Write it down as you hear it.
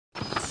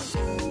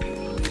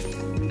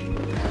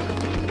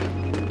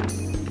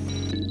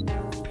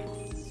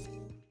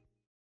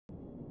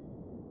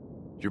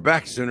You're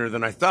back sooner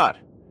than I thought.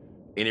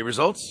 Any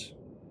results?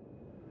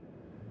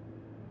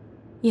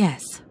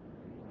 Yes.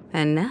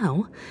 And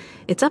now,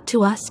 it's up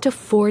to us to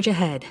forge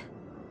ahead.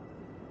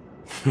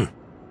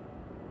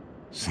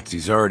 Since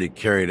he's already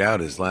carried out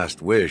his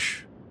last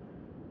wish,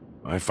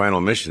 my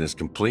final mission is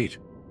complete.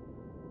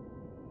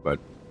 But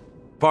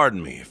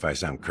pardon me if I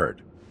sound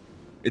curt.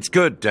 It's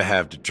good to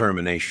have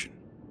determination.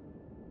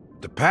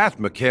 The path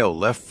Mikhail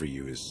left for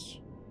you is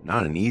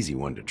not an easy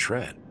one to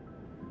tread.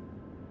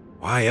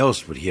 Why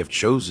else would he have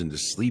chosen to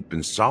sleep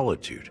in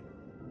solitude,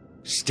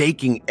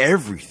 staking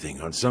everything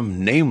on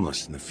some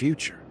nameless in the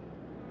future?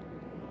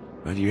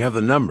 But you have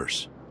the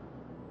numbers,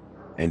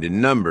 and in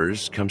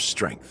numbers comes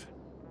strength.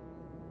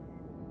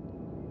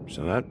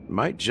 So that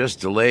might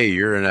just delay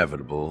your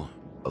inevitable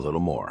a little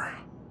more.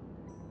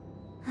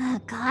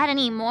 Got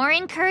any more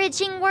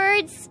encouraging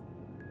words?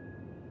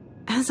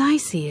 As I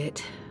see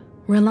it,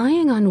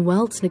 relying on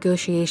Welt's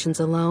negotiations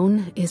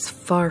alone is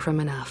far from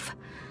enough.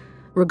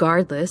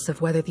 Regardless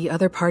of whether the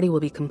other party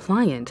will be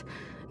compliant,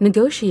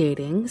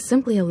 negotiating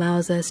simply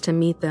allows us to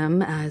meet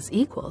them as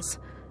equals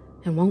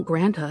and won't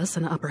grant us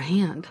an upper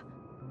hand.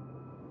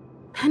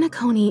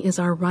 Penacony is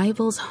our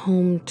rival's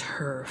home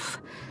turf,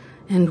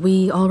 and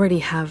we already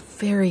have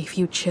very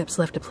few chips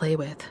left to play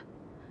with.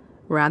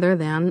 Rather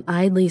than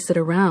idly sit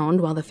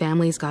around while the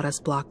family's got us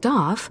blocked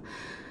off,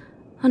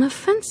 an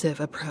offensive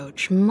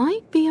approach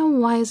might be a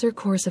wiser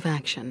course of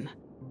action.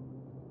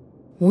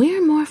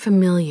 We're more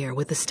familiar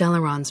with the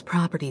Stellaron's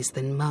properties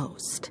than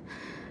most,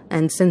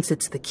 and since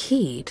it's the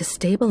key to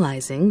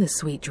stabilizing the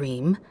sweet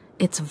dream,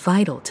 it's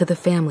vital to the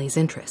family's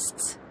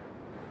interests.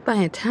 By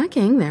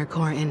attacking their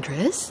core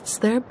interests,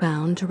 they're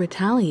bound to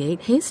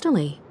retaliate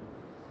hastily.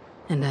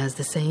 And as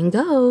the saying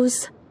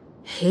goes,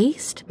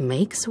 haste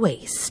makes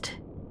waste.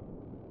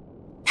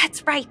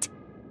 That's right.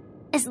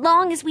 As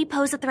long as we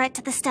pose a threat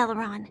to the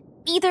Stellaron,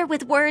 either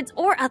with words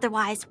or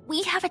otherwise,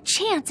 we have a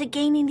chance at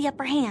gaining the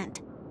upper hand.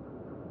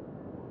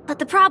 But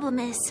the problem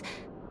is,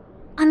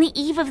 on the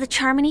eve of the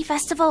Charmony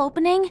Festival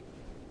opening,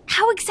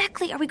 how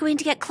exactly are we going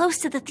to get close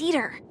to the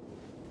theater?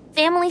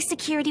 Family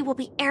security will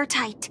be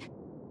airtight,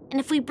 and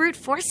if we brute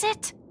force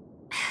it,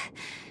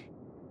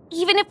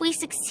 even if we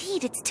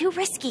succeed, it's too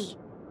risky.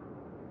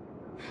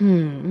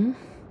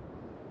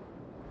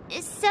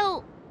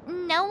 So,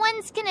 no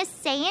one's gonna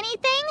say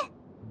anything?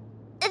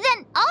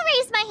 Then I'll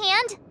raise my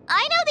hand.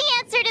 I know the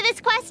answer to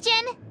this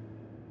question.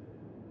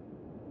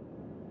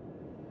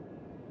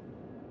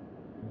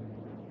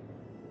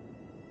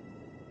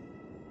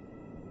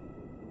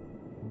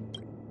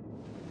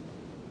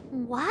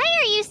 Why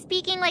are you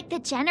speaking like the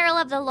General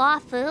of the Law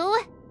Fu?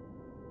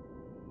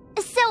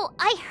 So,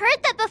 I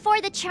heard that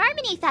before the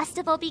Charmony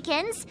Festival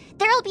begins,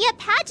 there'll be a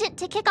pageant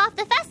to kick off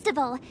the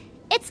festival.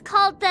 It's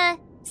called the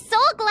Soul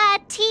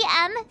Glad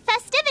TM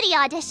Festivity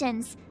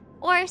Auditions,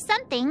 or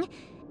something,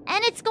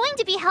 and it's going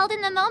to be held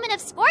in the moment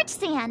of Scorch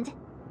Sand.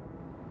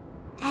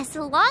 As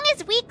long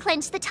as we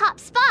clinch the top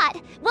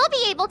spot, we'll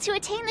be able to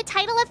attain the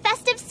title of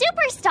Festive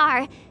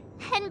Superstar,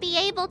 and be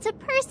able to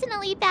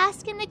personally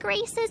bask in the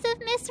graces of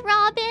Miss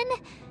Robin.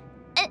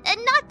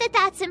 Not that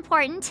that's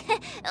important.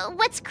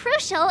 What's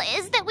crucial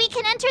is that we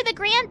can enter the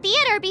Grand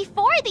Theater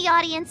before the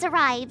audience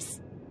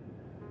arrives.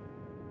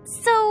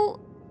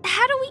 So,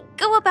 how do we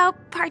go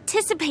about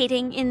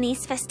participating in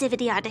these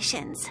festivity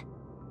auditions?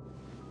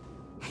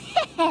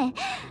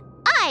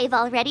 I've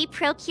already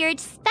procured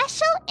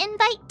special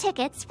invite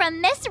tickets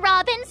from Miss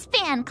Robin's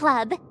fan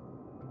club.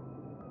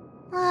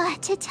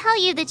 To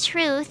tell you the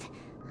truth,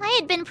 I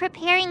had been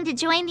preparing to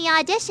join the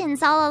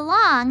auditions all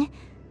along,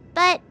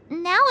 but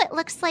now it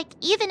looks like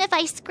even if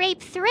I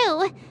scrape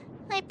through,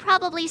 I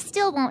probably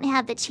still won't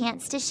have the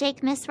chance to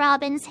shake Miss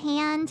Robin's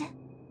hand.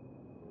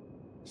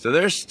 So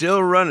they're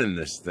still running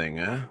this thing,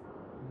 huh?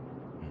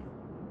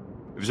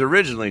 It was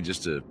originally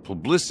just a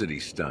publicity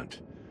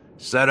stunt,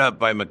 set up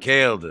by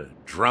Mikhail to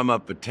drum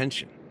up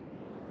attention.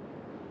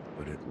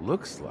 But it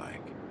looks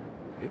like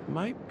it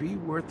might be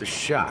worth a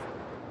shot.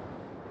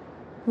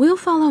 We'll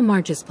follow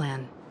Marge's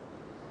plan.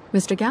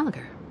 Mr.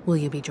 Gallagher, will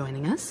you be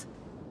joining us?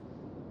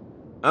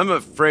 I'm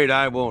afraid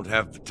I won't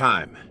have the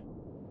time.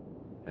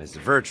 As a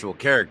virtual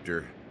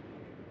character,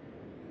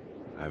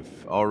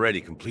 I've already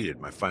completed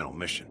my final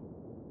mission.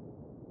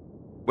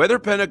 Whether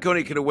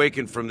Penacony can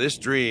awaken from this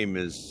dream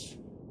is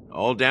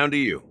all down to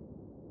you.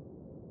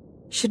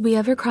 Should we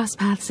ever cross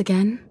paths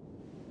again?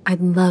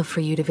 I'd love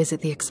for you to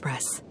visit the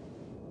Express.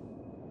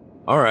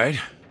 All right.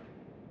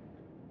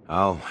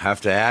 I'll have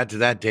to add to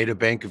that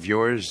databank of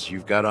yours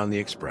you've got on the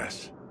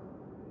Express.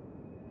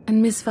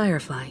 And Miss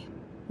Firefly,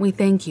 we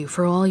thank you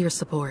for all your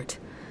support.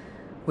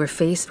 We're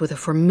faced with a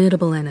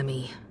formidable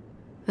enemy.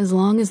 As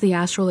long as the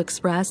Astral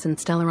Express and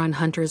Stellaron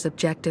Hunter's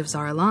objectives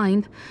are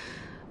aligned,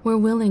 we're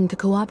willing to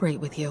cooperate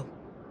with you.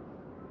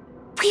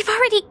 We've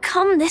already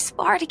come this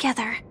far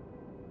together.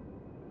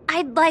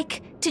 I'd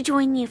like to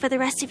join you for the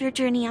rest of your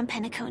journey on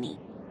Penacony.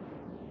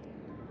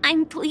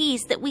 I'm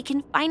pleased that we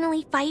can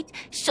finally fight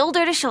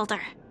shoulder to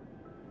shoulder.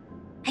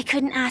 I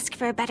couldn't ask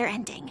for a better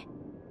ending.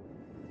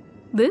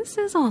 This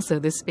is also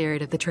the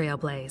spirit of the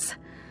Trailblaze.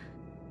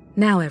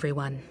 Now,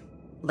 everyone,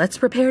 let's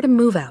prepare to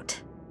move out.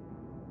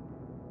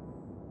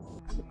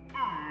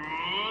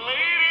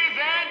 Ladies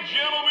and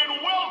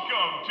gentlemen,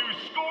 welcome to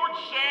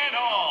Scorched Sand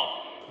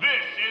Hall.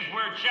 This is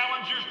where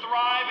challengers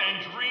thrive and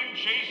dream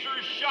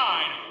chasers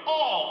shine,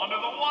 all under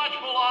the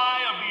watchful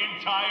eye of the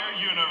entire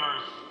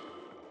universe.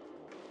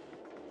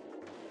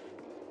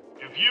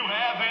 If you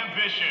have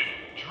ambition,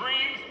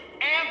 dreams,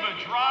 and the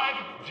drive,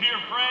 dear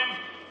friends,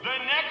 the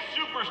next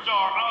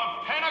superstar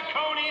of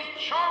Penacony's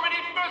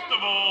Charmony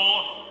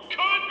Festival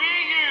could be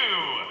you!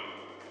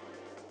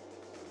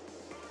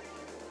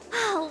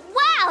 Oh,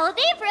 wow!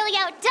 They've really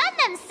outdone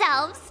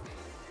themselves!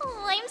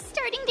 Oh, I'm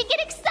starting to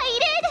get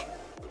excited!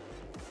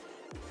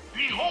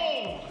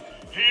 Behold!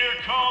 Here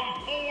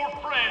come 4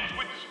 friends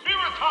with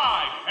spirits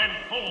high and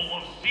full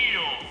of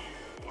zeal.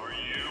 Are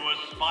you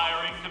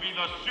aspiring to be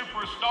the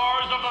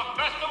superstars of the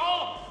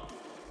festival?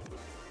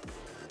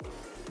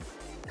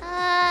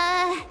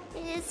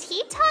 Is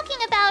he talking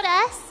about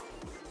us?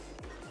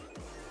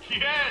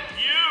 Yes,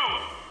 you!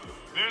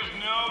 There's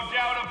no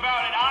doubt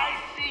about it. I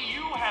see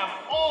you have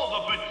all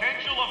the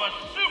potential of a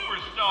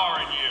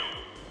superstar in you.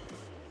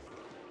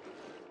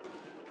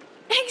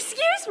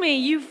 Excuse me,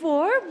 you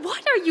 4.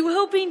 What are you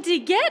hoping to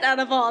get out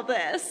of all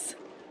this?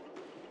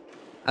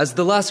 As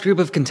the last group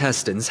of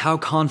contestants, how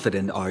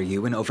confident are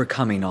you in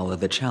overcoming all of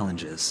the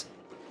challenges?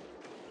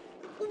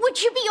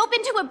 Would you be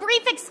open to a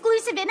brief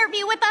exclusive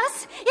interview with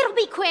us? It'll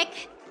be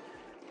quick.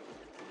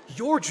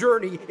 Your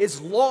journey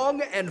is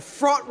long and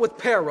fraught with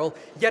peril,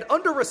 yet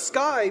under a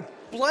sky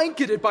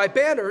blanketed by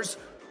banners,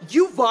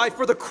 you vie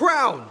for the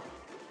crown.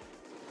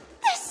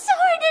 The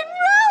sword and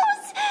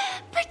rose!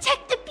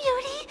 Protect the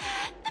beauty!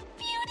 The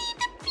beauty,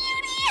 the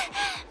beauty!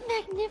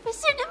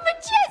 Magnificent and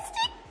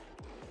majestic!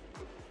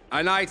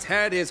 A knight's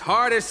head is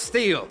hard as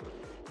steel.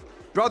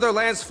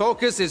 Brotherland's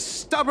focus is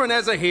stubborn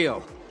as a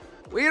heel.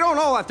 We don't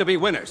all have to be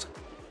winners,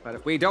 but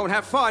if we don't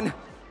have fun,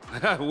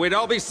 we'd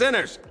all be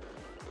sinners.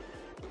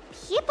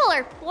 People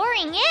are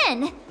pouring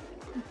in.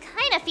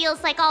 Kinda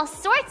feels like all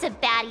sorts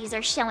of baddies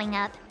are showing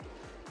up.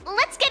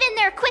 Let's get in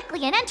there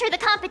quickly and enter the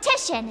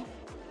competition.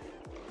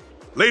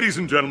 Ladies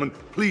and gentlemen,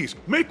 please,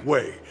 make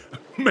way.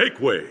 Make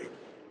way.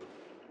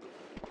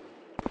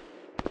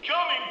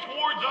 Coming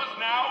towards us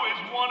now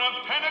is one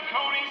of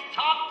Penacony's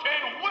top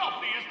 10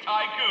 wealthiest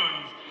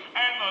tycoons,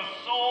 and the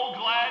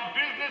soul-glad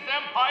business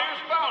empire's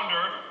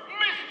founder,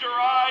 Mr.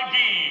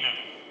 Ideen.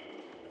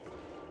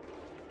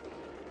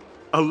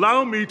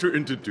 Allow me to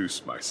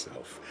introduce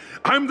myself.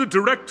 I'm the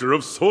director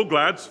of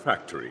Soulglad's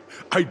factory,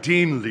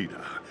 Ideen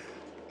Lida.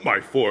 My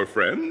 4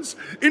 friends,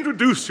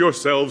 introduce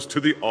yourselves to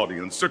the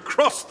audience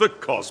across the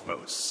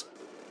cosmos.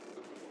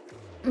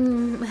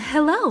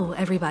 Hello,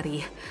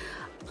 everybody.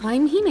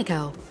 I'm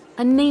Himiko,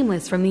 a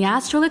nameless from the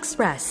Astral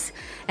Express,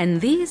 and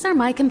these are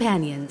my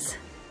companions.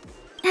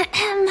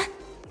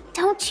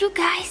 Don't you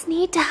guys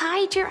need to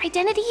hide your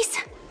identities?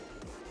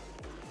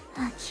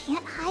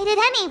 Can't hide it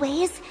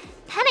anyways.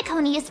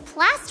 Penacony is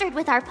plastered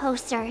with our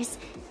posters.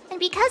 And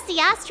because the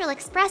Astral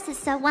Express is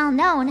so well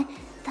known,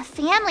 the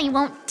family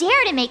won't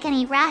dare to make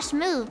any rash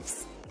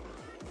moves.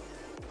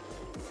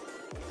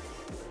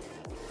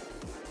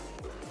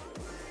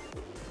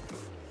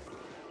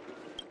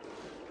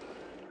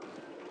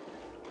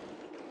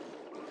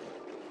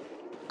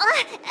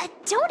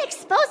 Don't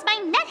expose my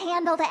net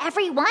handle to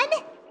everyone!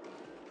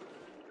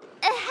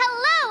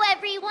 Hello,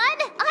 everyone!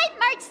 I'm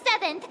March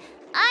 7th.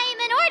 I'm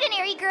an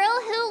ordinary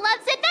girl who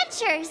loves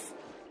adventures.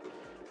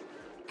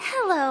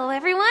 Hello,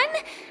 everyone.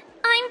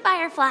 I'm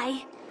Firefly.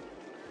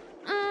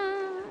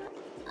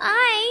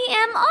 I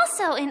am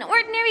also an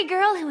ordinary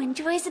girl who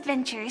enjoys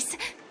adventures.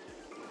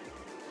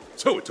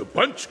 So it's a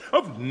bunch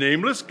of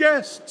nameless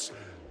guests.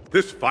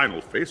 This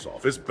final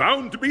face-off is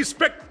bound to be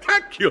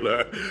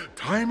spectacular.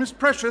 Time is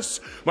precious.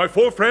 My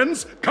 4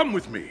 friends, come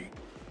with me.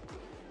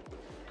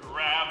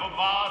 Grab a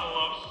bottle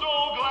of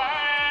Soul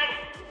Glad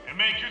and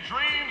make your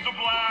dreams a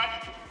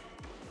blast.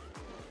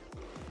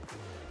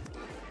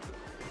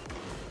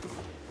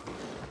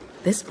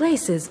 This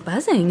place is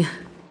buzzing.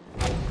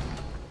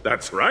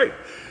 That's right.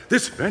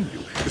 This venue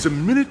is a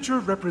miniature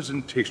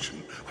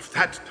representation of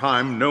that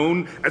time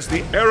known as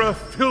the era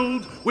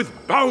filled with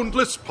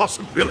boundless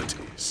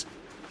possibilities.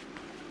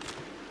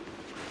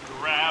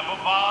 Grab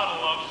a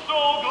bottle of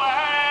Soul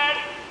Glad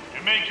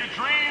and make your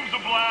dreams a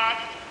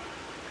blast.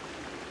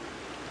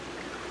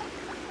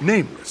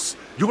 Nameless,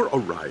 your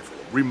arrival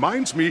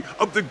reminds me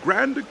of the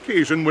grand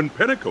occasion when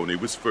Penacony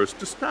was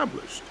first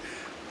established.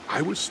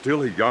 I was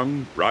still a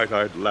young,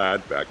 bright-eyed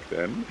lad back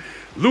then,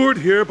 lured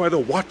here by the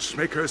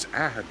watchmaker's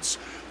ads,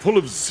 full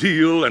of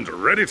zeal and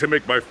ready to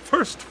make my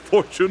first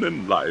fortune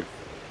in life.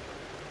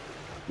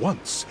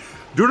 Once,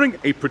 during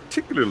a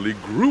particularly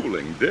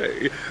grueling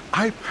day,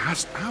 I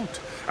passed out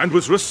and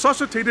was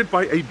resuscitated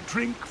by a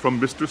drink from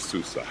Mr.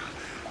 Sousa.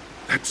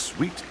 That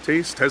sweet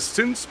taste has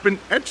since been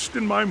etched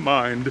in my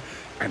mind,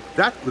 and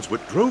that was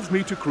what drove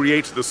me to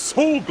create the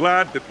Soul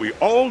Glad that we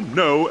all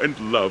know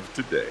and love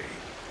today.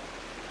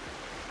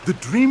 The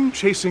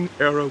dream-chasing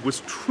era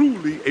was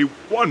truly a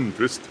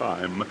wondrous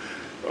time.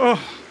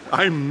 Oh,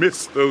 I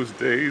miss those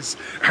days,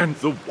 and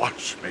the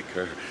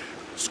watchmaker.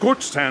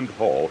 Scorched Sand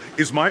Hall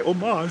is my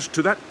homage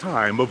to that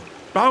time of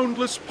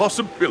boundless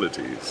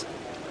possibilities.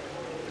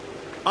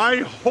 I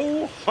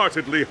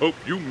wholeheartedly hope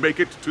you make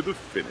it to the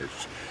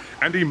finish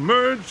and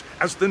emerge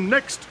as the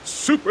next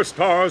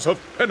superstars of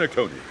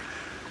Penacony.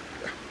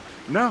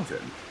 Now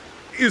then,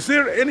 is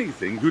there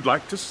anything you'd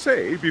like to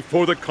say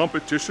before the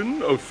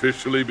competition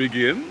officially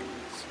begins?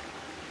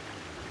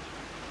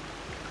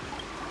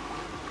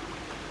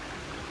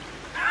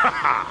 Ha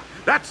ha!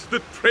 That's the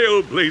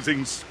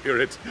trailblazing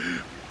spirit.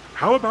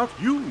 How about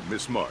you,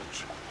 Miss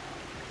March?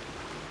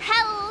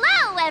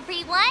 Hello,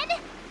 everyone!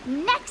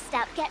 Next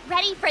up, get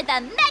ready for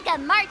the Mega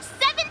March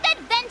 7th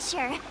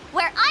Adventure,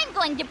 where I'm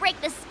going to break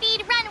the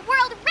speedrun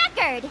world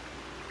record!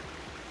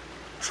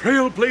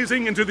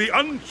 Trailblazing into the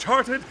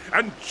uncharted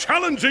and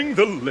challenging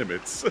the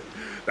limits.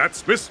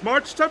 That's Miss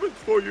March 7th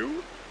for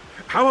you.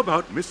 How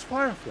about Miss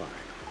Firefly?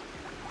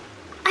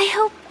 I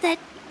hope that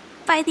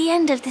by the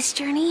end of this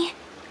journey,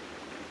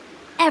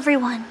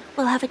 everyone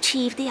will have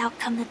achieved the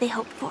outcome that they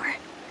hoped for.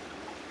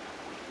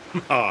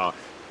 Ah,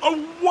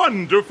 a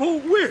wonderful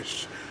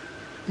wish!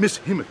 Miss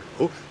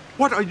Himiko,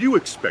 what are you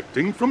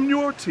expecting from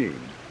your team?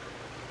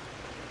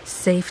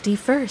 Safety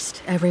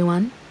first,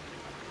 everyone.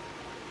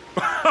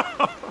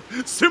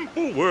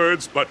 Simple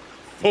words, but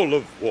full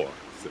of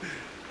warmth.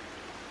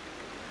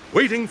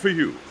 Waiting for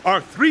you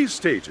are 3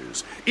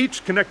 stages,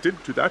 each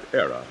connected to that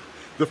era.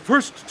 The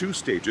first 2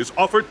 stages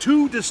offer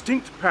 2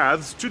 distinct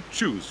paths to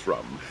choose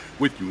from,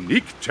 with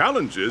unique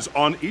challenges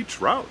on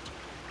each route.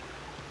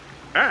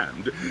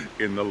 And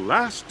in the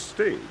last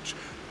stage,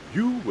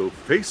 you will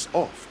face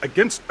off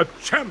against a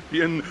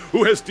champion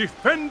who has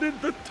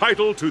defended the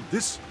title to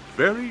this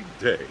very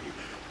day.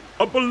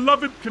 A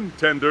beloved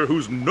contender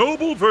whose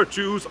noble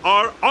virtues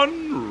are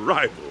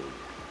unrivaled.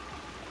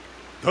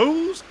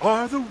 Those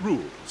are the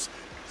rules.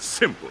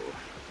 Simple.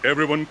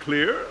 Everyone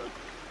clear?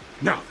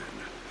 Now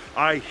then,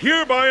 I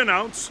hereby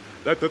announce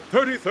that the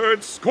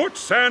 33rd Scorched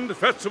Sand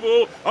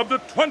Festival of the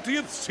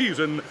 20th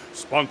season,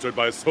 sponsored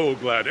by Soul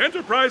Glad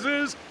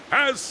Enterprises,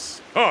 has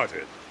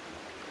started.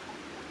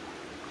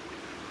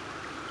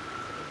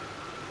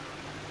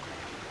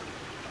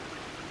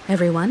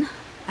 Everyone,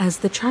 as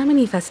the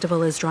Charmony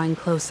Festival is drawing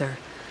closer,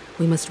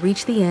 we must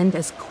reach the end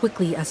as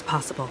quickly as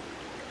possible.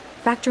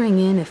 Factoring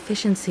in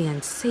efficiency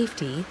and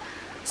safety,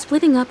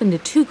 splitting up into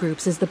 2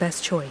 groups is the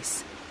best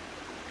choice.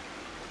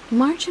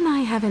 March and I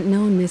haven't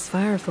known Miss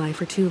Firefly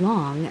for too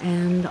long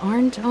and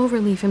aren't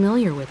overly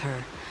familiar with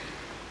her.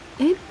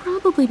 It'd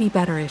probably be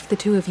better if the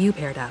 2 of you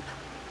paired up.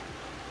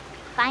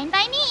 Fine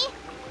by me.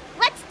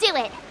 Let's do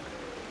it.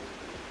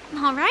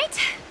 All right.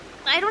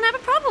 I don't have a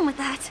problem with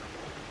that.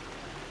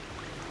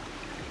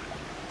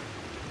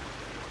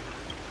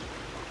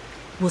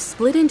 We'll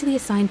split into the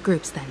assigned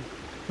groups then.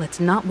 Let's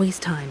not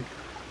waste time.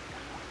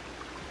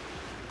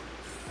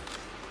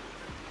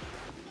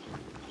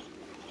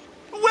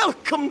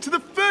 Welcome to the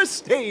first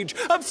stage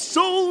of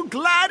Soul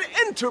Glad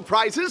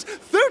Enterprises'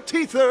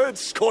 33rd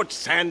Scorched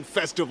Sand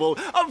Festival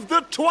of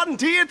the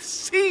 20th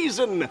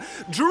season,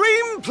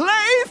 Dream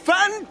Play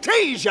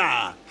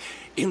Fantasia.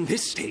 In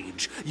this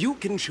stage, you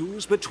can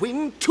choose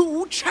between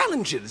 2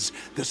 challenges,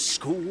 the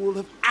School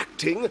of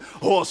Acting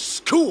or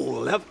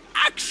School of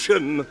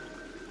Action.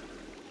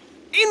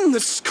 In the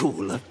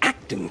School of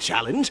Acting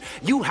Challenge,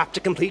 you have to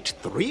complete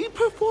 3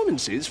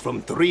 performances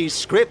from 3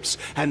 scripts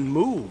and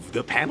move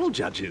the panel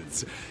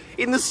judges.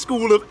 In the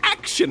School of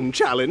Action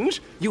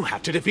Challenge, you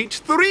have to defeat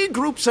 3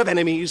 groups of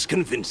enemies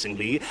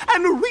convincingly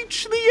and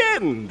reach the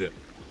end.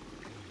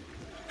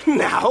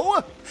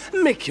 Now,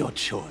 make your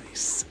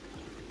choice.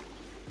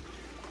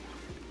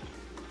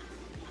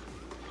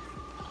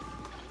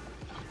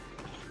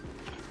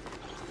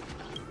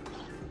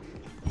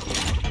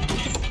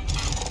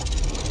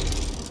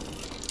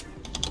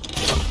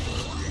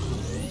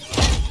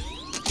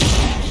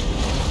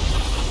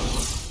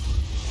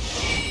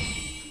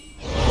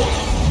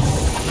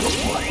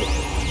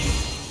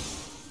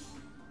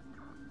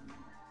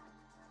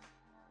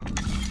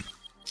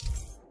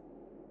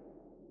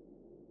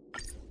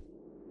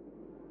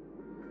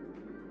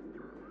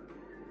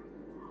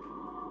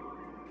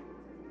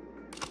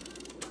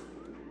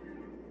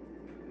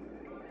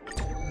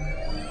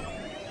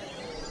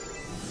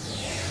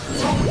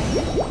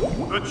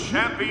 The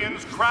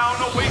champion's crown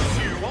awaits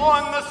you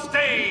on the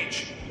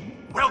stage.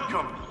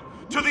 Welcome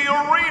to the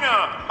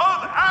Arena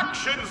of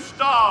Action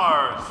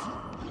Stars.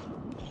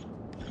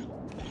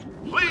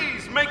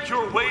 Please make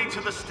your way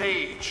to the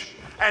stage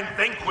and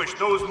vanquish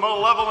those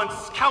malevolent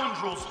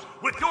scoundrels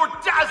with your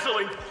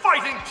dazzling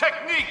fighting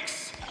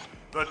techniques.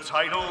 The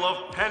title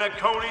of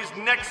Penacony's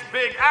next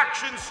big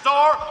action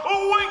star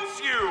awaits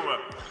you.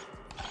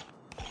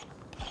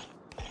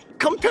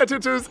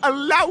 Competitors,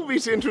 allow me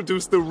to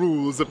introduce the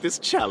rules of this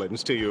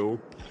challenge to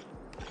you.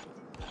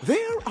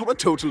 There are a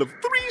total of 3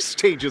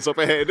 stages up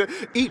ahead,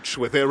 each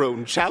with their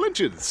own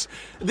challenges.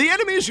 The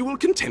enemies you will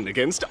contend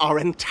against are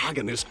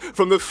antagonists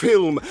from the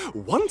film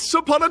Once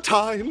Upon a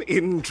Time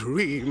in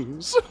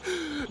Dreams.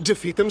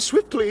 Defeat them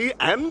swiftly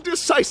and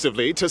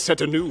decisively to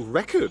set a new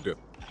record.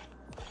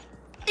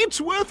 It's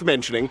worth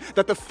mentioning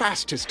that the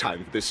fastest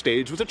time for this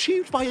stage was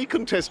achieved by a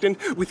contestant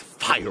with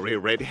fiery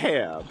red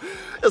hair.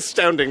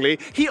 Astoundingly,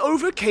 he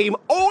overcame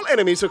all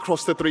enemies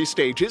across the 3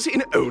 stages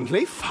in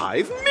only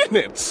 5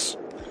 minutes.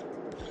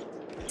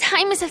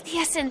 Time is of the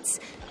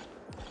essence.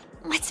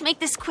 Let's make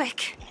this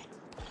quick.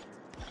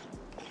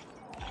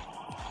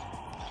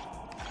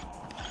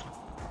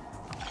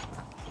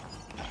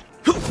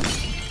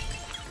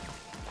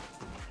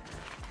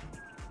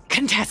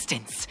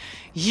 Contestants,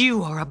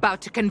 you are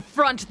about to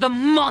confront the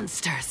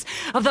monsters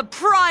of the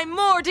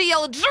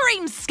primordial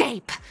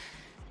dreamscape.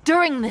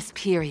 During this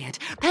period,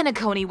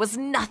 Penacony was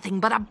nothing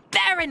but a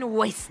barren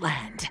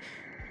wasteland.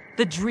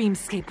 The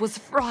dreamscape was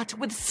fraught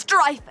with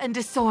strife and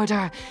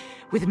disorder,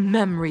 with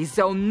memory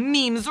zone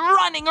memes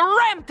running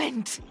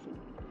rampant.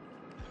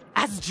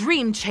 As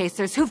dream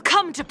chasers who've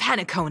come to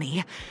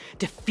Penacony,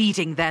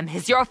 defeating them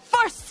is your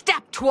first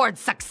step towards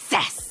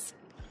success.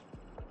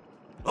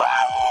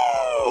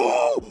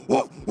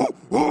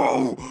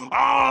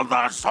 All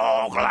the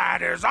Soul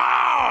Glad is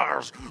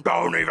ours!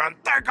 Don't even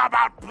think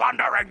about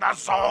plundering the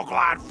Soul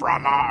Glad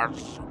from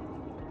us!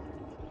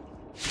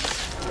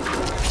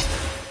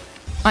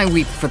 I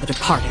weep for the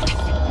departed.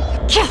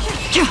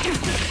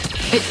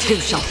 It too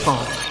shall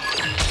fall.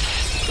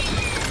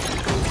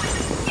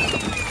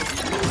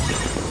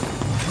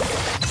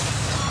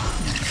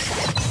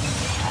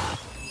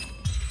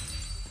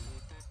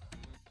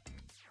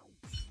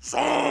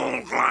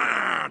 Soul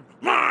Glad!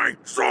 My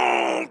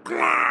Soul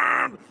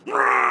Glad!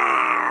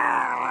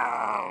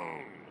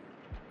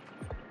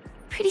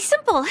 Pretty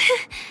simple.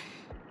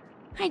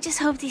 I just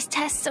hope these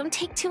tests don't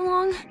take too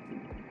long.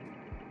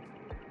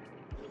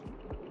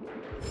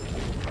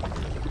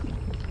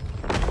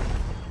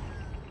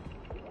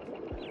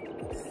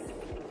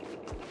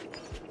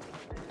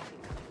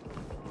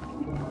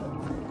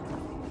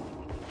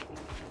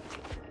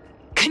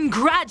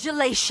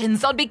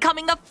 Congratulations on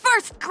becoming the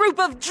first group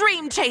of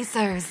Dream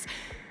Chasers!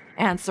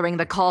 Answering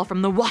the call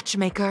from the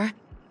Watchmaker,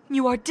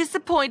 you are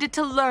disappointed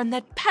to learn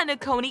that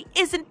Penacony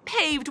isn't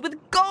paved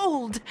with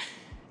gold.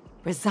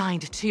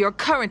 Resigned to your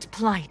current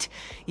plight,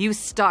 you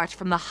start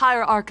from the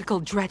hierarchical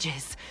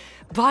dredges,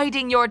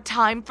 biding your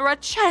time for a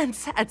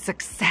chance at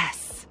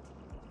success.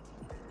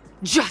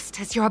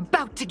 Just as you're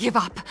about to give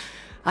up,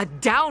 a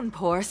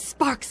downpour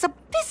sparks a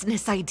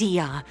business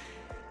idea.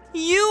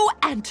 You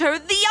enter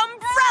the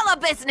umbrella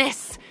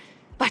business!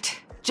 But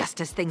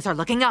just as things are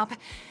looking up,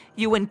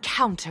 you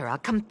encounter a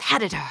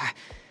competitor.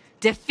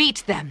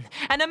 Defeat them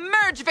and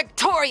emerge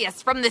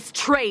victorious from this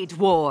trade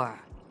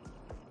war.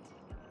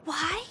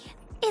 Why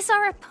is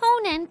our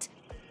opponent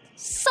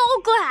so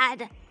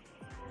glad?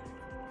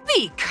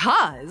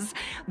 Because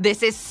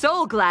this is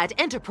Soul Glad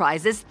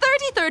Enterprises'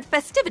 33rd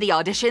festivity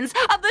auditions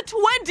of the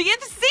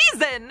 20th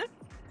season!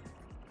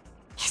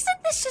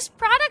 Isn't this just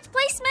product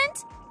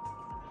placement?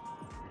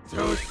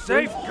 To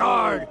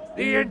safeguard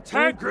the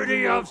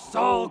integrity of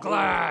Soul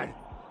Glad,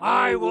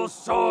 I will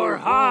soar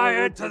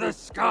high into the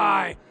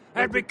sky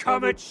and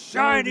become its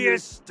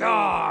shiniest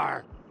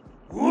star.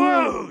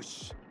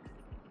 Whoosh!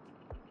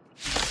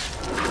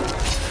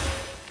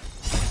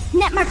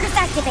 Net markers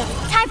activated.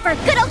 Time for a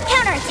good old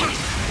counterattack.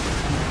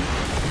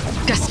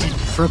 Destined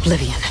for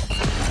oblivion.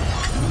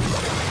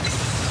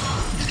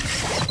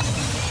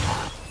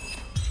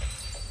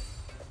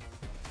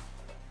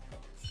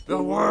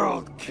 The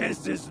world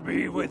kisses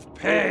me with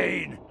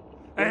pain,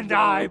 and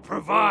I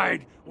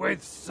provide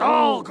with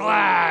Soul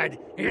Glad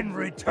in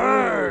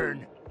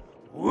return.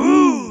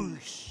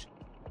 Whoosh!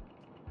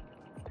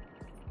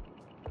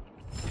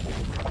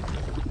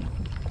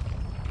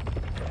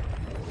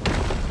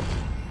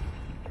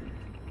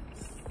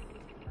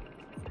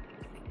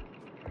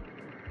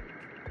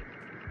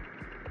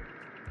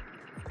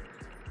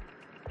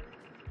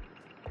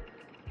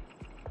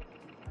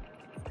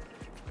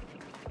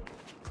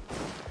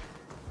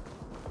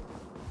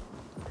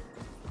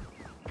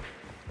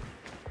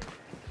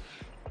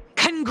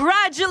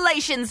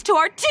 Congratulations to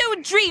our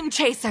 2 Dream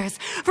Chasers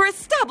for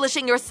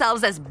establishing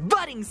yourselves as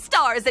budding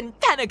stars in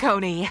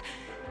Penacony.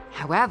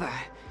 However,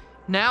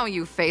 now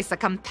you face a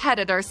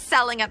competitor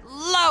selling at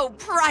low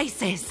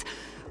prices,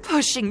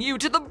 pushing you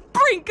to the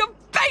brink of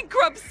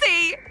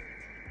bankruptcy.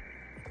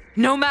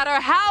 No matter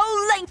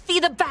how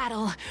lengthy the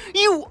battle,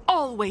 you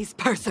always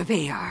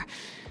persevere.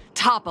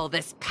 Topple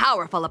this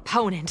powerful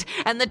opponent,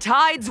 and the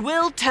tides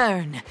will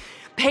turn,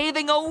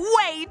 paving a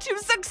way to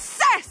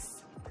success.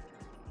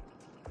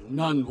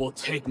 None will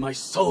take my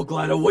Soul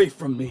Glad away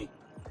from me.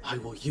 I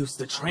will use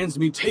the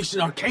Transmutation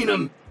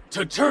Arcanum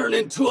to turn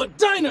into a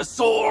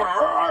dinosaur!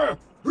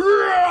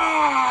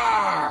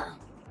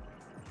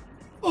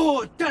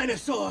 Oh,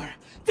 dinosaur!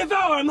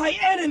 Devour my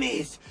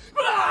enemies!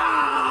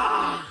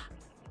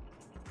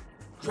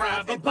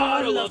 Grab a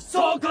bottle of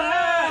Soul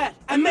Glad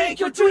and make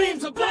your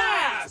dreams a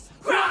blast!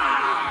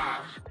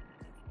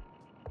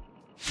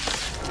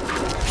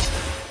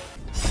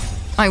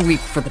 I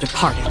weep for the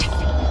departed.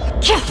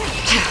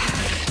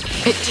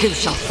 It too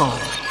shall fall.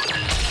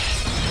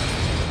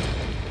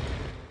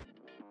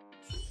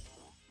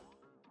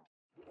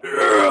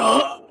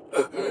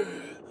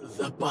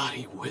 The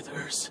body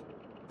withers,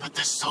 but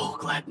the Soul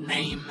Glad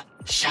name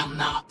shall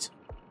not.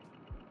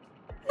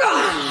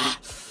 Ah!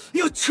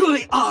 You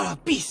truly are a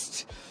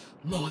beast!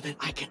 More than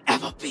I can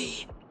ever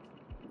be.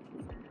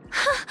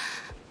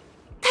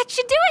 That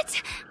should do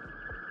it!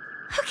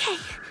 Okay.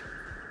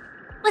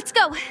 Let's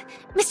go.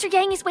 Mr.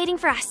 Yang is waiting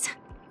for us.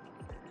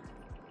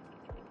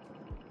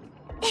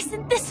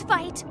 Isn't this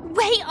fight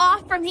way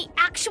off from the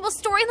actual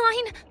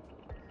storyline?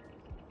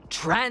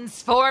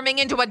 Transforming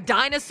into a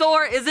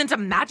dinosaur isn't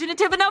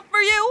imaginative enough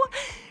for you?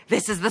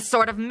 This is the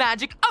sort of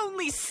magic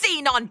only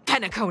seen on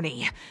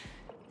Penacony.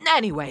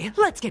 Anyway,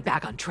 let's get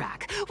back on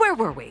track. Where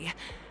were we?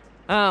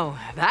 Oh,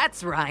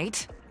 that's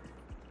right.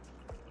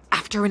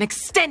 After an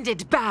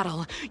extended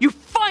battle, you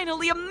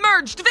finally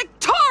emerged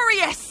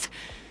victorious!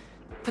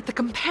 But the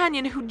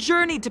companion who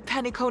journeyed to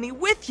Penacony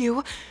with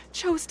you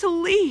chose to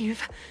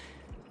leave,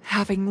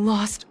 having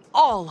lost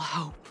all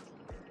hope.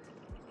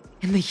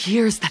 In the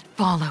years that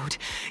followed,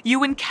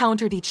 you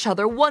encountered each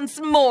other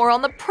once more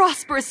on the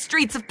prosperous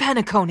streets of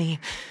Penacony,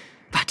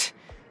 but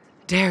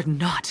dared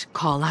not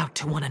call out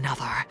to one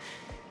another.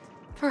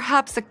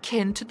 Perhaps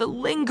akin to the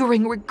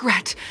lingering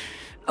regret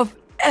of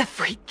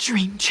every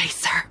dream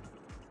chaser.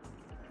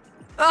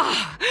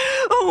 Ah,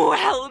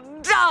 well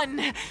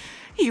done!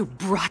 You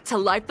brought to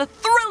life the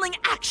thrilling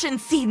action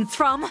scenes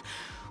from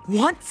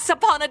Once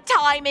Upon a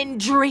Time in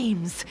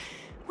Dreams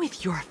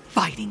with your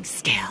fighting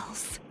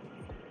skills.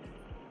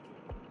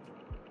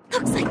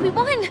 Looks like we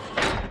won!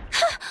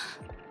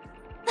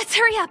 Let's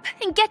hurry up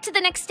and get to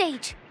the next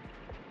stage.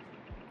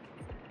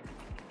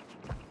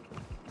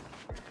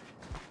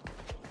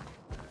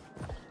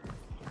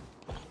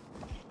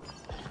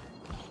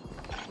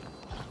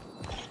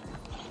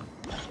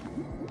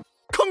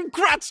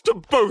 Congrats to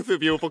both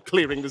of you for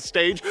clearing the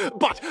stage,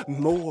 but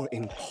more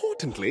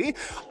importantly,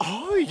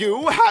 are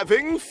you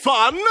having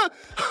fun?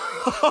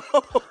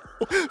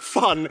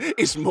 Fun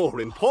is more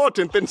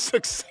important than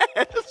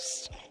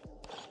success.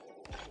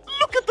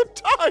 Look at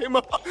the time!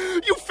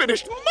 You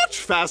finished much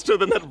faster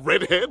than that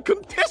red-haired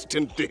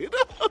contestant did.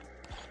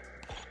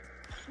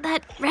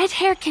 That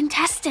red-haired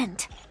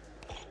contestant?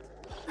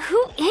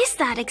 Who is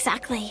that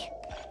exactly?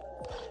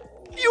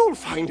 You'll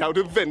find out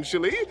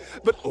eventually,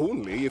 but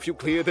only if you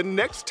clear the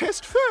next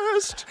test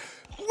first.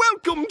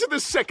 Welcome to the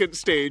second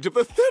stage of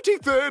the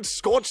 33rd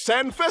Scorched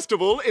Sand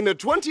Festival in the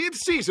 20th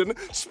season,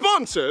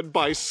 sponsored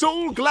by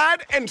Soul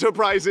Glad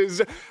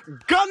Enterprises.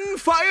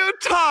 Gunfire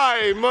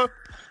time!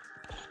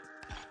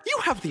 You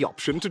have the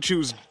option to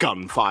choose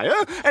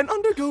gunfire and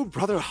undergo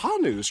Brother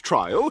Hanu's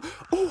trial,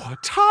 or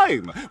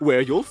time,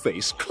 where you'll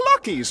face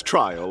Clucky's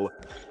trial.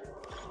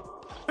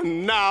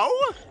 And now,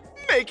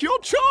 make your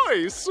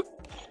choice!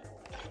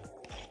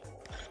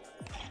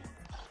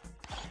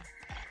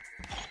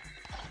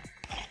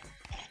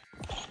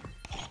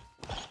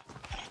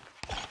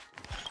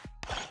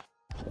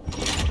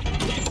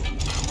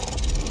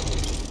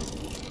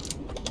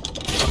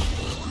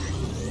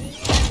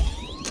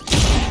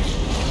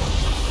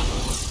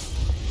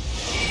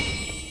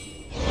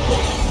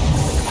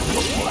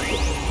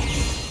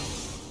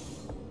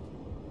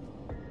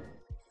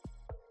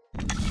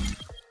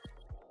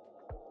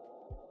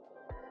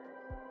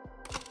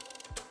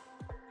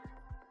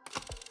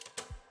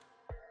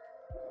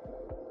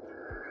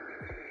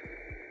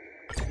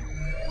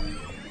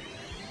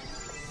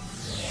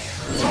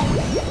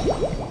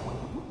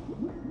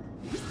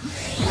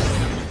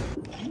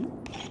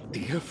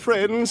 Dear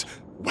friends,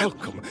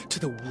 welcome to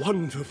the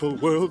wonderful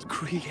world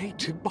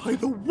created by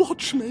the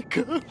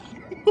Watchmaker.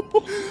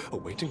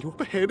 Awaiting you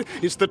up ahead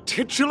is the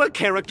titular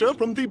character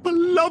from the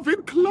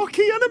beloved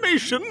Clocky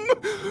animation,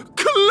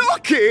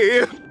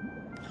 Clocky!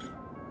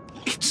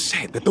 It's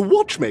said that the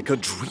Watchmaker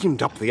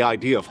dreamed up the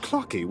idea of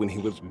Clocky when he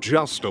was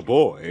just a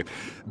boy.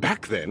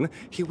 Back then,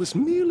 he was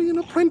merely an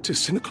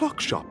apprentice in a clock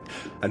shop,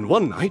 and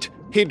one night,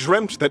 he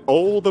dreamt that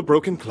all the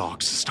broken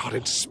clocks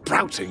started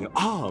sprouting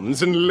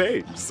arms and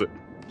legs.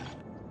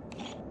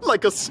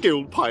 Like a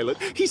skilled pilot,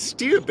 he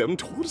steered them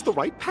towards the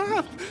right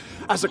path.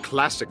 As a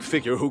classic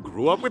figure who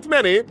grew up with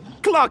many,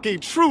 Clocky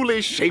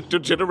truly shaped a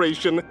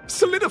generation,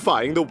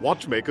 solidifying the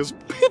Watchmaker's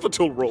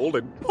pivotal role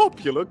in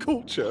popular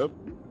culture.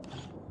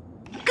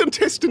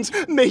 Contestants,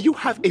 may you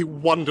have a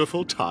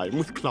wonderful time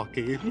with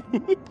Clocky.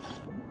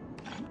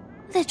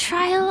 The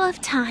trial of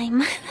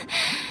time.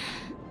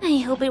 I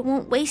hope it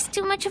won't waste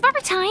too much of our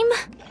time.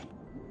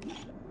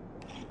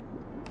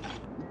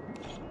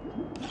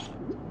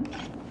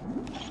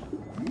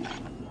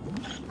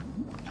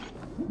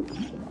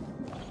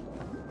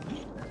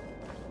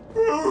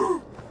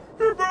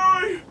 Am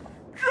I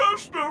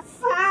just a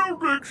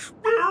failed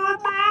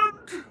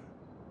experiment?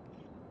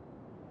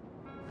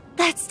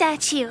 That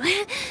statue.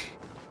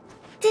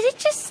 Did it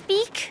just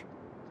speak?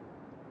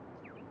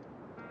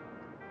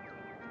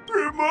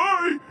 Am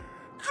I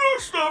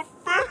just a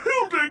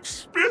failed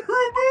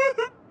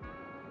experiment?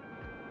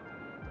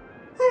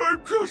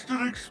 I'm just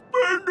an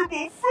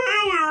expendable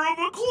failure of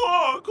a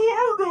clock,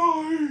 aren't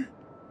I?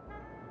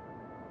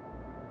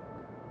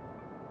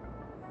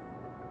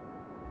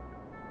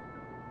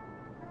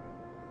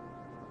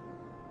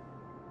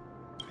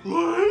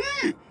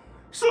 Play?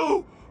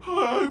 So,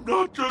 I'm I'm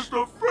not just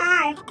a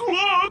failed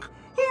clock,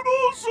 I'm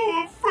also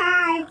a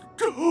failed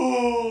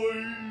toy.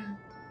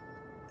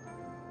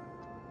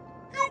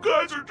 You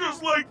guys are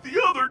just like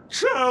the other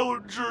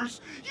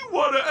challengers. You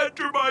want to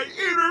enter my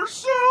inner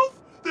self?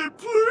 Then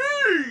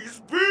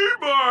please be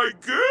my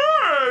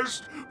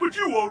guest. But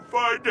you won't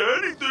find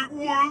anything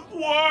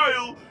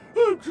worthwhile.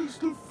 I'm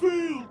just a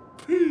failed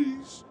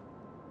piece.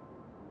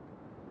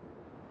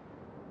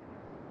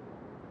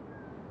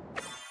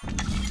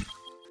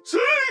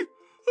 See?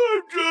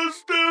 I'm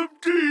just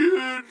empty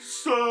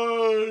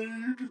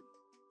inside.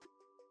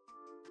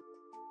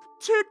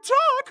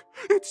 Tick-tock!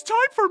 It's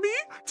time for me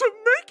to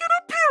make an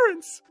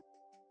appearance!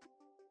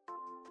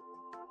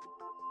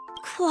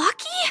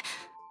 Clocky?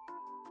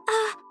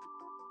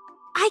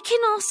 I can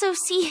also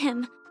see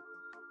him.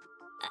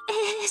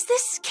 Is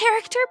this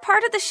character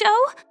part of the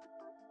show?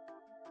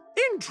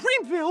 In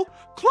Dreamville,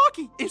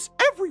 Clocky is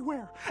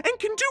everywhere and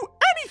can do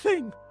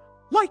anything!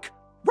 Like,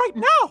 right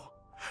now!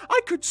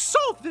 I could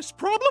solve this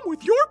problem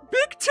with your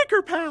big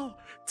ticker pal,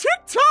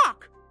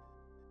 Tick-tock!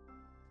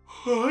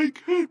 I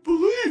can't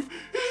believe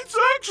it's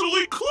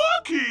actually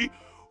Clocky!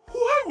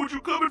 Why would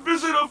you come and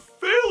visit a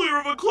failure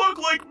of a clock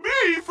like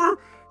me for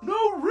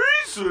no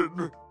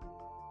reason?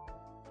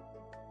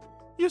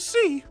 You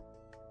see,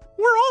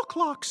 we're all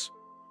clocks.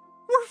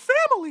 We're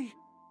family.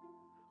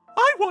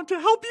 I want to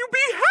help you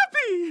be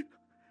happy!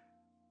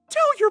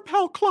 Tell your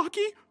pal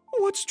Clocky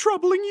what's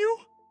troubling you.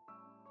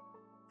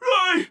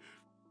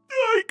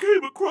 I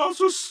came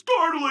across a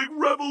startling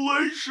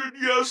revelation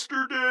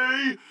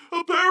yesterday.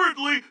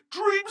 Apparently,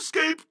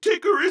 Dreamscape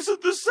Ticker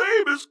isn't the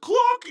same as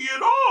Clocky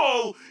at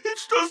all.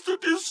 It's just a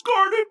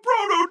discarded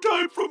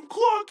prototype from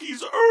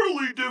Clocky's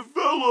early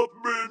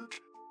development.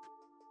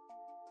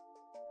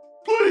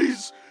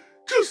 Please,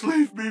 just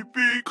leave me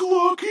be,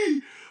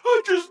 Clocky.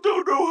 I just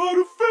don't know how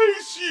to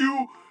face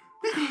you,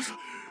 because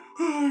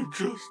I'm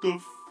just a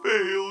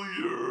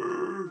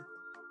failure.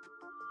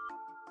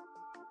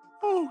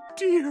 Oh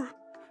dear.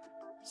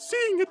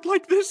 Seeing it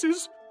like this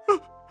is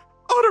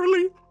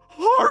utterly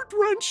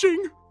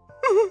heart-wrenching.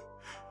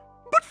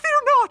 But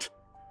fear not.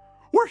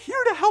 We're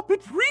here to help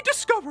it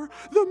rediscover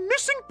the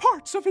missing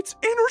parts of its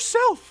inner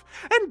self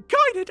and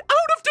guide it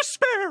out of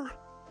despair.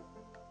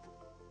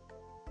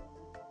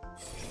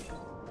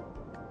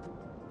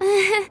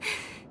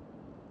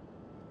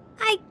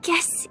 I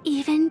guess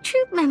even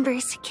troop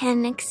members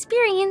can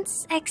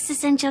experience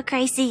existential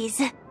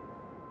crises.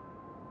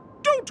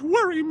 Don't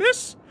worry,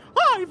 miss.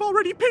 I've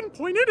already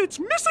pinpointed its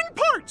missing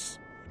parts!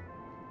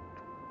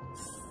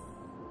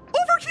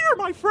 Over here,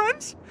 my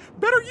friends!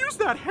 Better use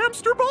that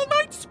hamster ball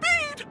knight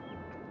speed!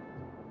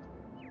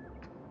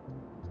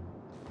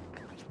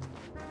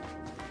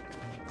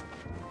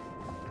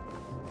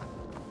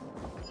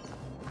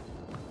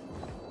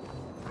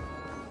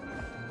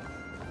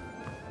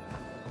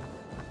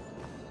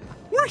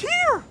 We're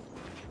here!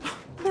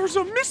 There's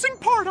a missing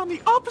part on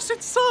the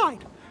opposite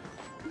side.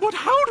 But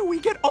how do we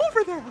get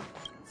over there?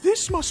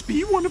 This must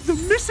be one of the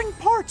missing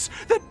parts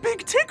that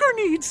Big Ticker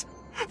needs!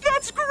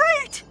 That's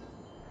great!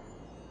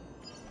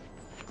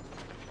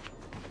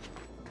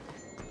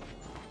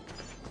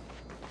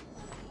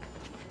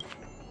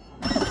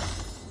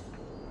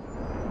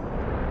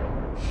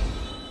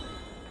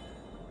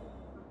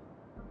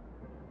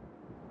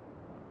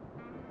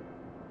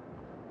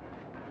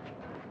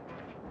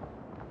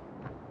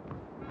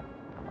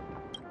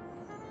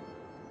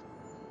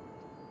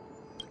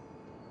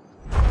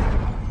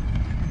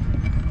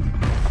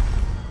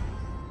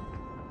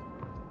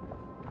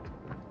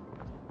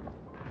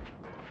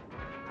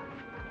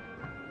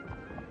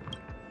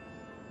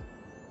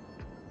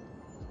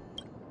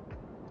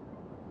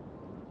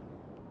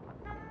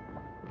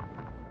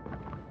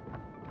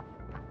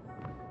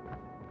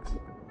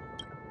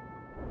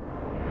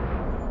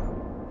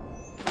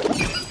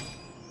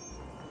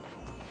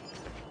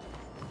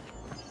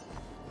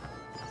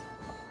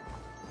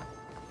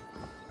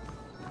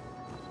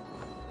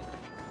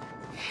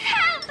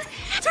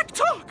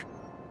 Tick-tock!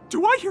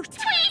 Do I hear...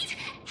 Tweet!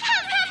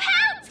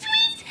 Help!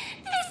 Tweet!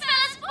 This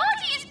fellow's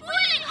body is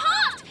boiling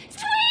hot!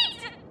 Tweet!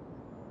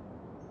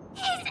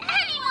 Is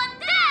anyone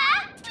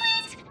there?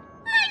 Tweet!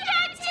 I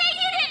can't take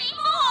it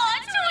anymore!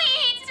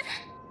 Tweet!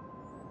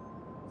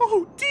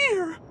 Oh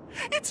dear!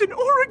 It's an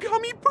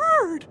origami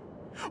bird!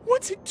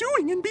 What's it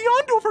doing in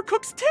Beyond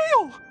Overcooked's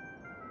tail?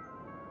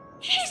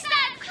 Is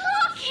that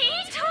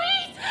Clocky?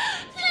 Tweet!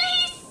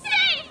 Please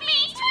save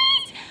me!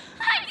 Tweet!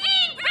 I'm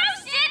being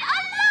roasted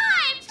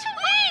alive!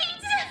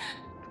 Tweet!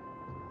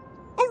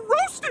 A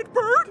roasted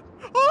bird?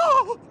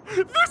 Oh!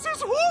 This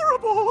is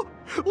horrible!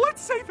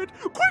 Let's save it!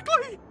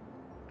 Quickly!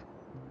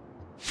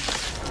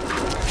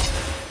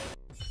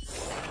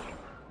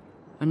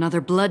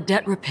 Another blood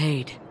debt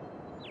repaid.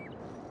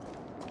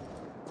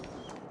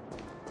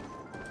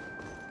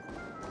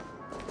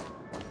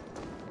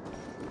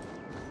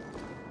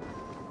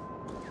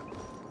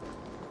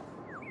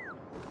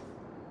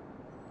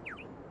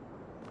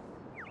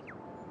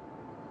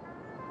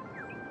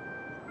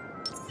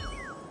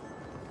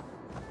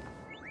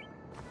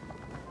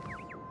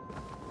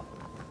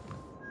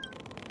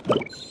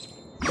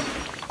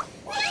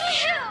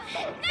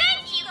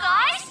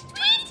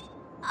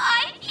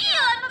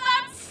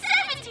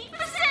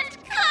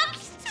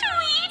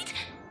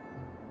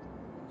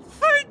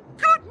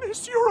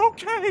 promise you're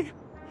okay.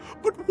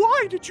 But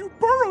why did you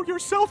burrow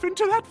yourself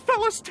into that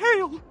fella's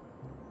tail?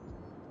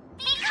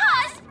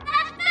 Because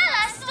that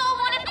fella stole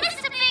one of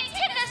Mr. Big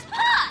Ticker's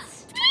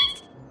pots!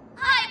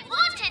 I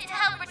wanted to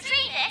help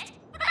retrieve it,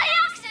 but I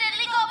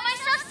accidentally got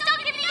myself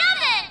stuck in the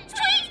oven!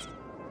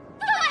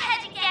 Go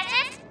ahead and get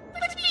it,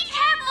 but be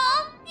careful!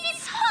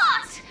 It's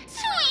hot!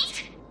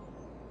 Sweet!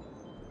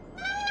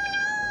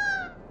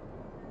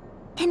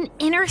 An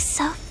inner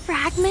self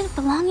fragment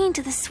belonging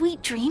to the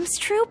Sweet Dreams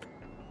Troupe?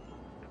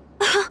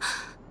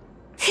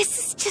 This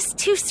is just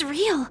too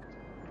surreal.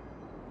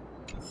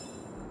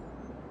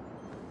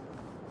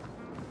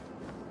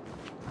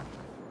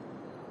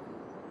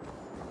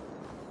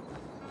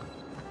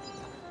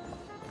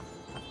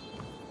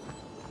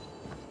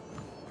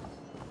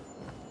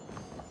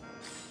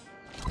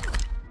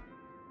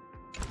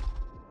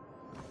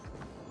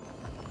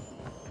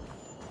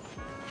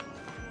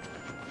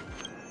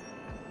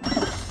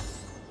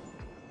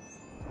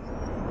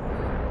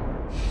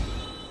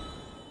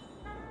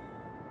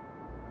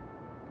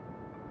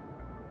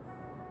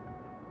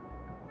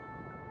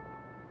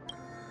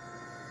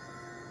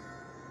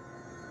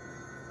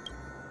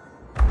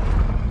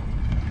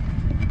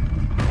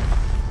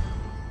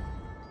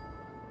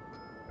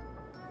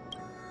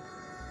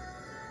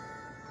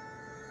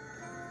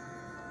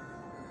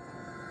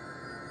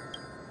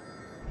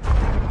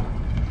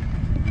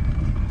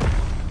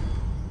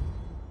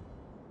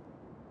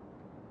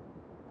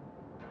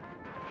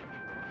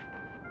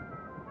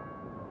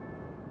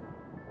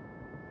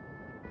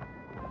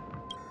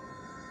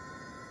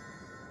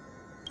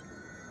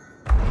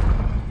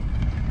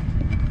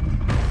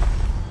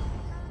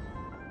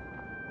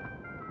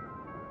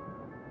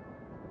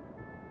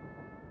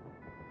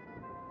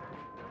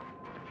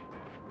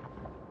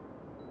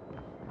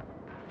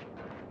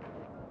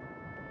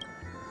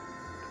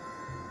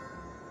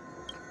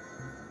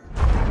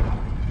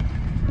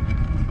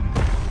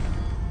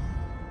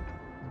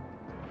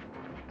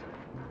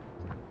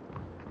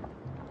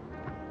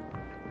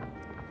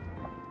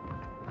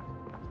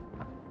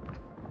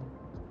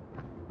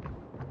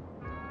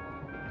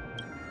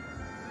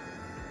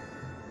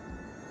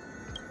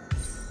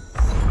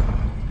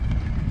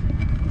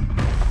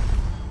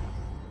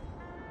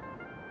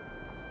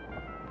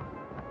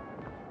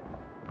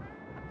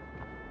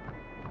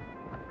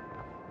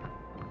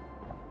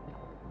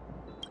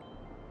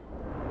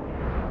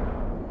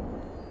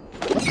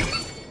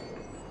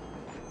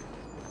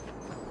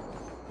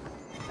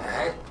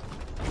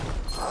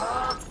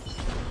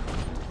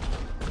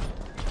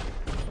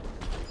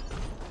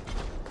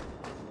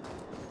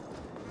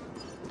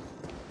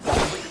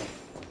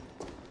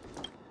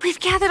 We've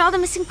gathered all the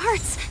missing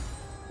parts.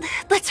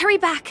 Let's hurry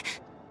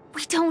back.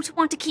 We don't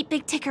want to keep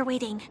Big Ticker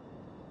waiting.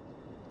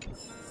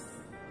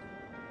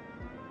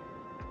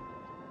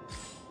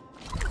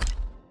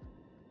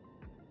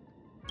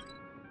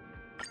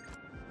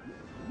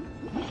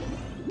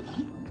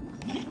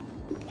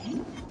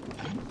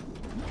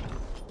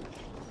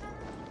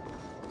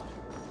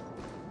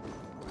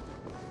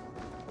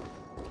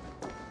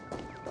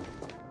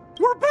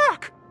 We're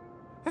back!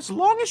 As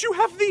long as you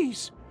have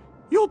these,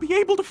 you'll be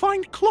able to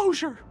find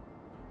closure.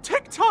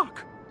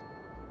 Tick-tock!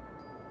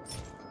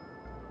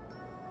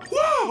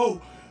 Wow!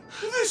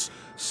 This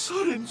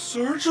sudden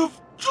surge of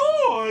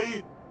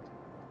joy!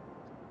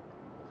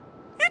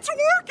 It's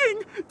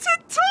working!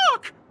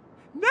 Tick-tock!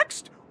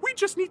 Next, we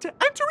just need to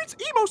enter its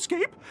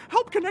emoscape,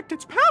 help connect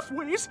its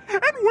pathways,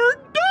 and we're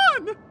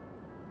done!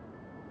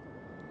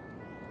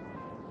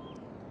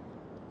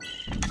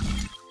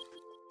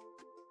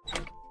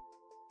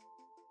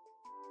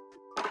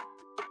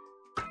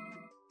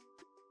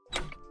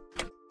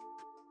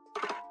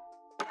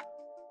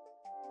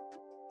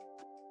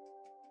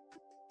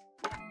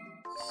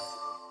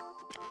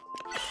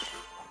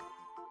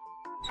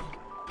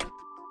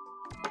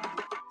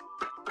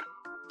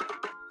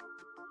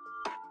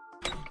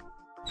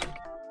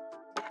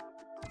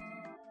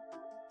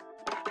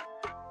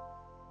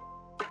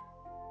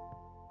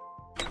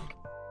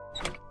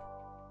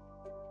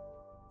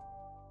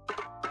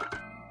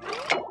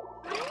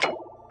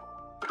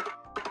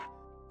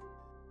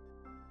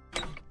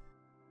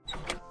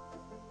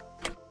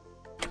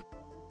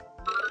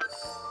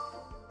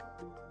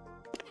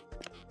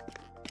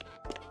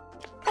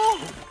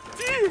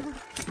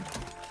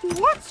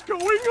 What's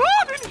going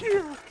on in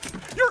here?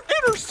 Your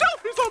inner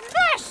self is a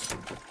mess!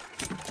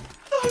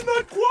 I'm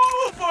not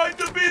qualified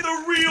to be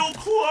the real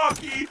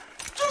Clocky.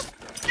 Just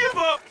give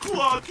up,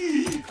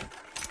 Clocky.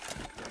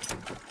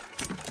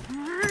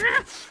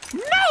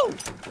 No!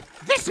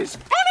 This is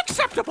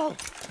unacceptable!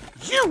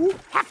 You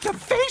have to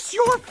face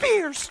your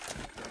fears!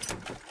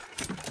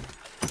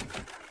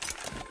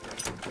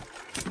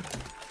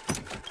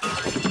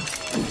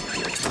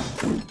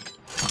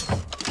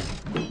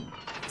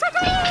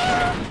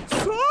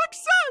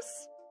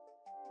 Success!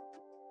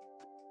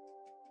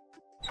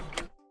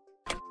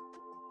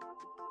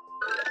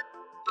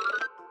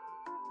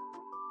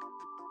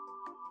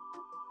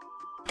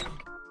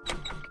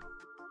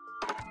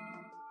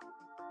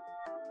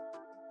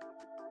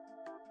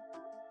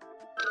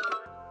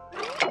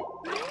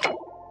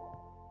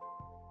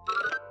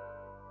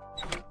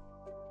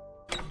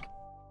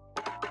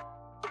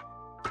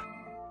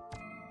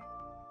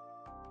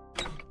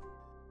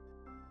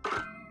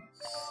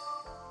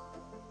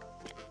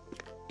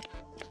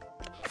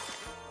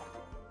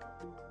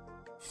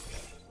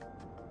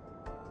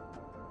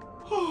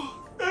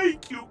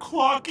 you,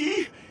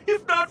 Clocky.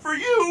 If not for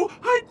you,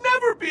 I'd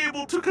never be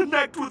able to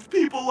connect with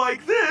people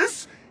like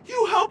this.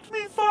 You helped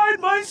me find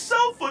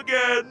myself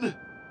again.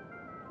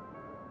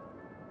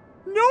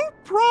 No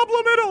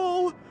problem at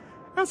all.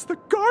 As the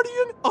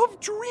guardian of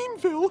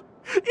Dreamville,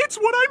 it's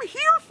what I'm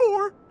here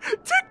for.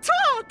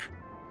 Tick-tock!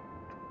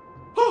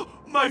 Oh,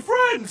 my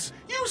friends,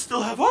 you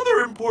still have other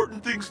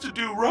important things to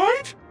do,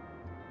 right?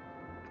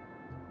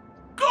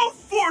 Go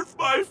forth,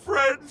 my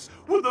friends.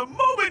 When the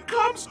moment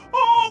comes,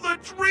 all the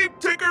Dream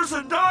Tickers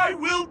and I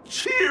will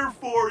cheer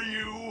for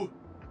you.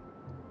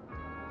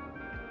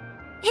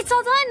 It's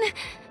all done.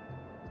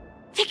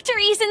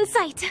 Victory's in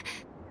sight.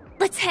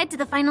 Let's head to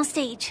the final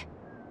stage.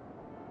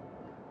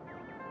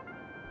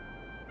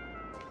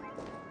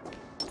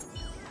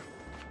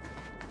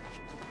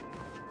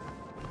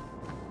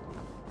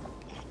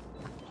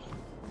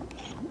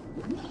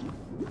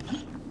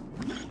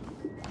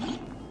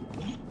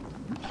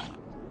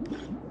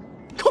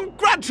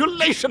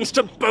 Congratulations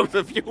to both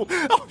of you!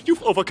 Oh,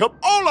 you've overcome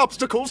all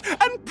obstacles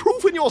and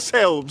proven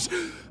yourselves!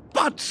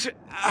 But,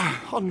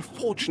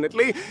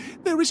 unfortunately,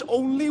 there is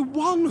only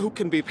one who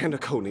can be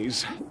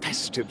Penacony's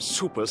festive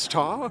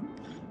superstar.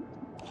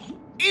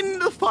 In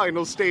the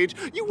final stage,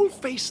 you will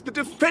face the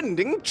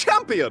defending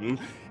champion.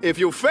 If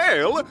you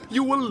fail,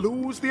 you will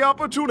lose the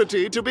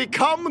opportunity to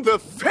become the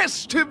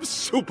festive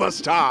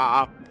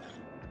superstar.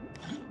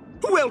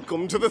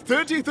 Welcome to the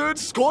 33rd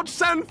Scorched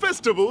Sand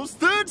Festival's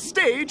third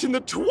stage in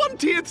the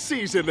 20th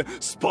season,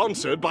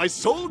 sponsored by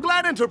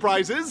Soulglad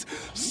Enterprises,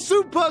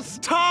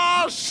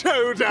 Superstar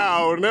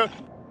Showdown!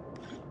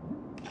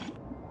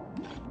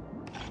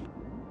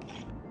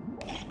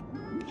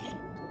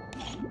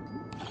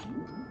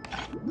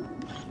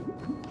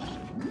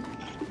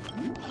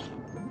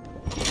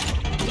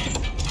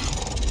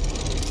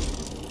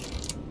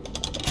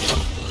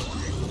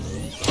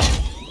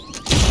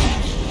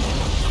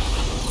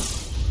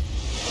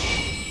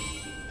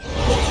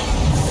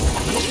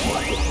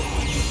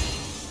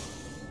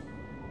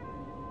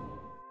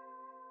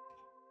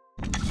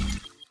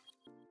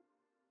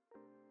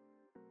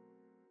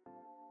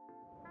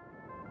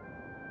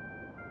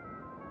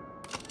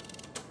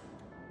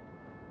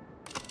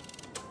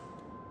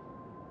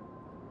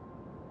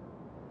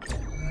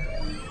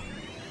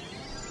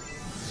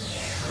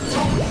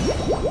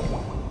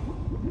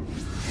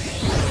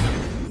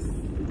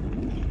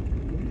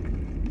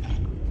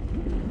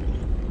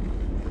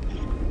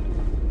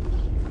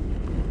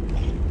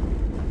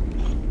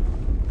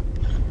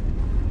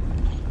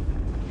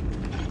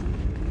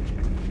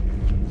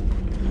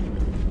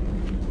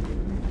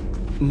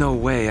 No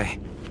way,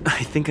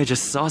 I think I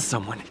just saw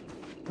someone.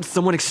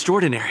 Someone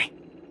extraordinary.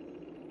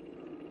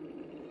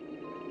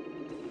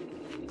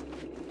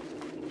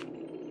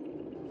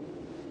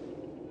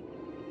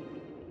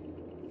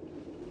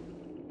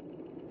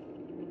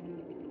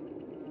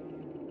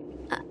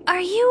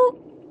 Are you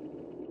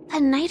a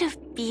Knight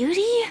of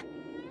Beauty?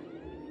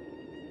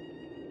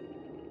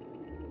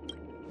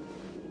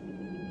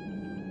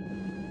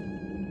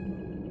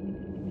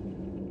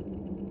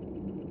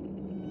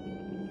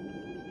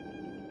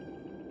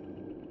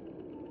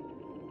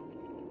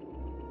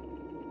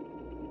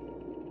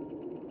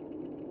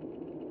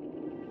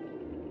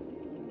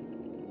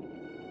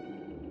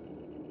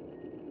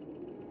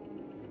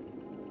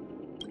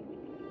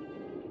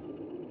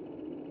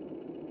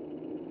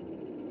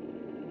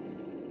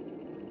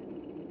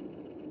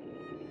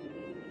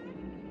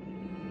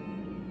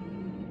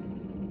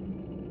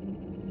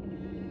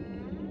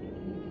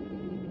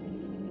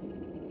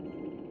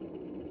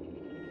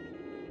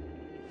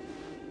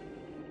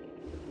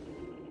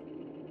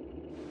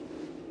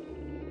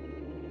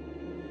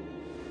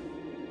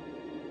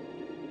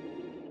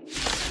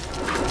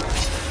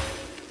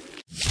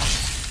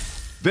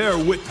 Bear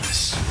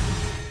witness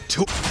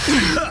to... We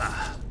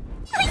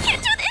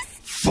can't do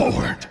this!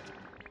 Forward!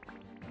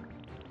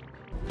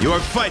 You are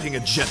fighting a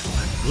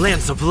gentleman.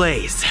 Lance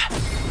ablaze!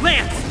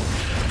 Lance!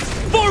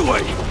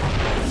 Forward!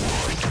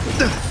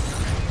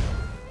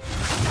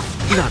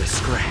 Not a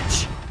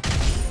scratch.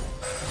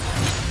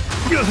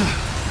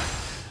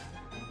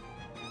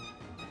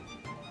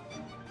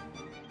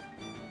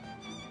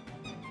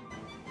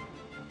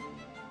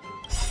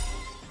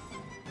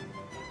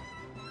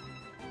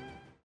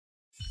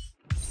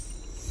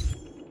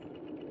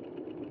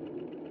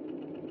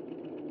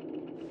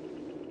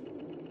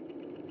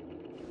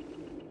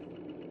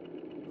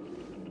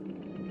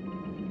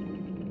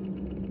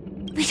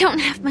 We don't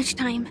have much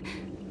time.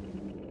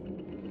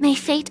 May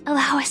fate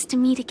allow us to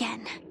meet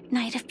again,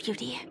 Knight of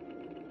Beauty.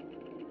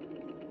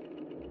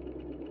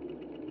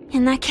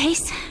 In that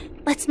case,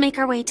 let's make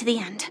our way to the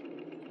end.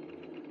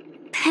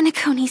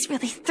 Penacony's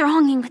really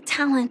thronging with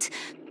talent.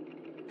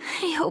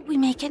 I hope we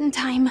make it in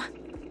time.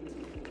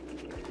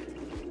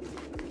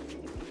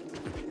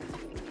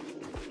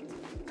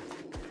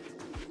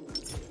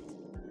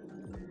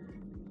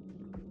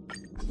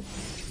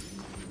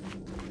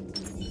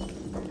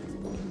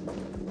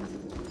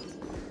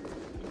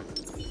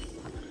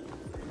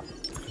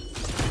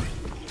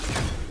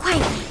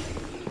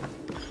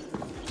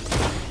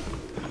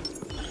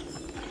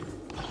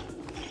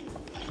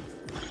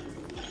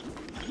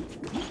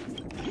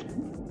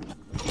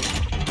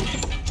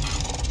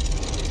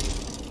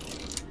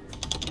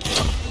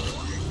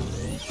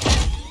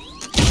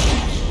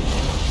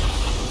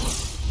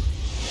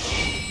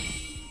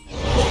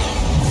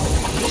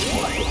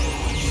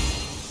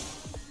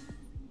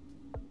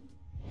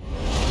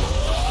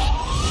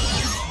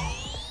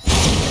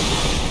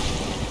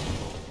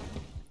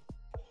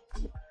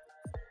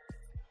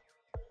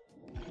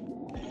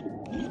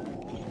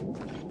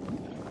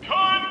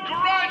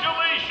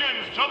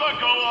 the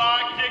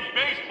Galactic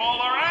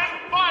Baseballer and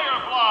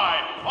Firefly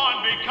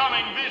on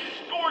becoming this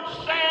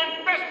Scorched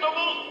Sand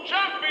Festival's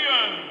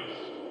champions.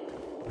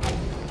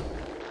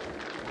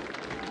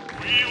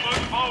 We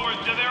look forward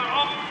to their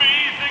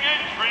amazing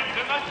entrance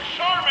in the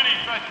Charmony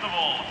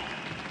Festival.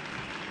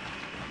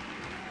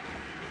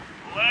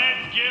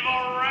 Let's give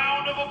a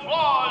round of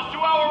applause to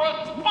our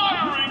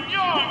aspiring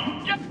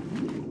young guests.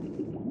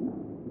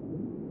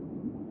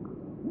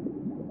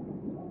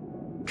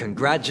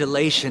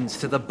 Congratulations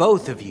to the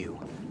both of you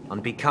on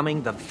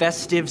becoming the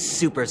festive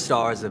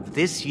superstars of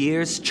this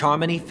year's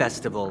Charmony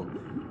Festival.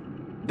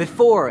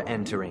 Before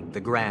entering the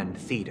Grand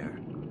Theater,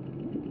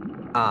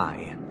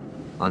 I,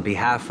 on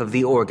behalf of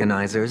the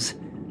organizers,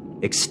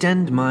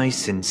 extend my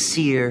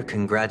sincere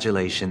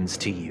congratulations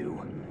to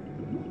you,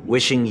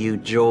 wishing you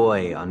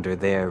joy under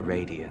their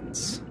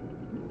radiance.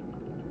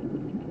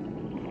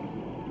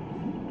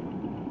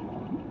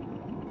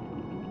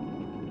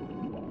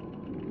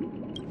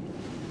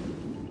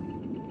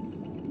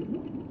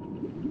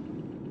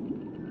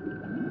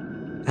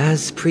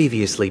 As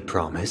previously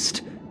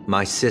promised,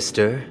 my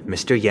sister,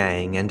 Mr.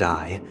 Yang, and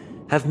I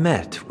have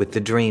met with the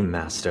Dream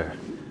Master.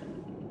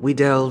 We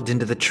delved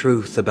into the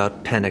truth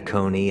about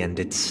Penacony and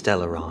its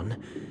Stellaron,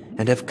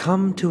 and have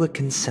come to a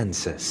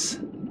consensus.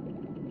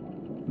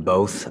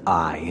 Both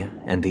I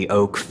and the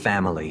Oak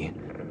family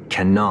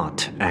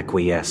cannot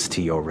acquiesce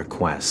to your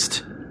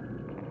request.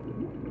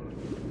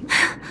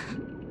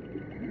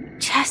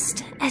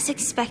 Just as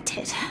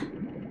expected.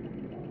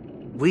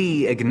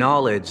 We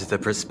acknowledge the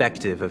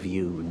perspective of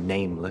you,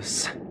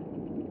 Nameless.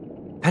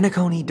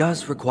 Penacony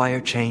does require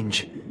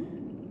change,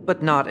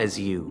 but not as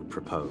you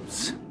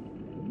propose.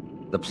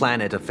 The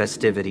planet of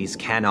festivities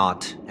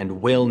cannot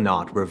and will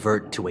not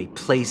revert to a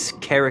place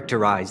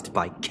characterized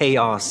by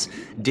chaos,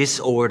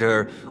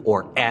 disorder,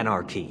 or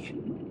anarchy.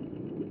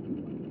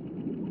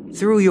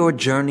 Through your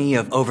journey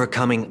of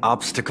overcoming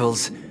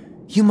obstacles,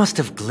 you must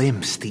have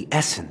glimpsed the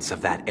essence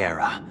of that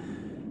era.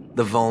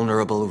 The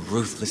vulnerable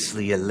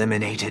ruthlessly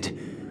eliminated,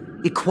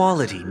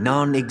 equality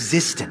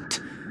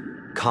non-existent,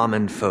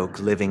 common folk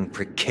living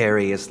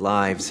precarious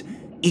lives,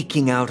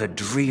 eking out a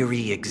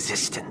dreary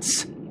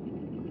existence.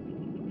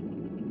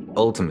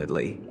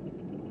 Ultimately,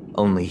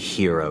 only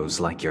heroes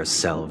like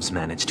yourselves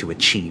manage to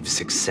achieve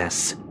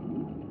success.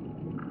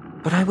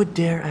 But I would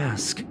dare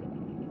ask,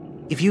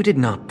 if you did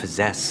not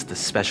possess the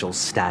special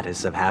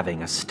status of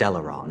having a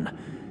Stellaron,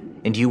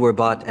 and you were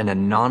but an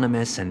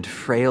anonymous and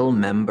frail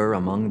member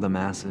among the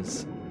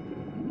masses,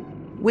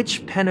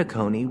 which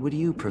Penacony would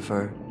you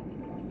prefer?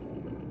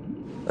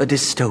 A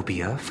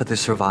dystopia for the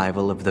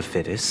survival of the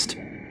fittest,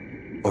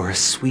 or a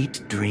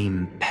sweet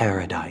dream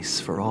paradise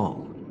for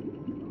all?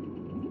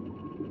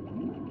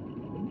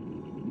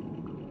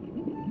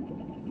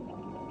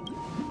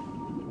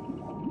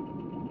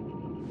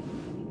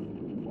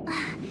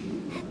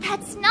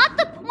 That's not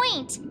the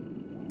point!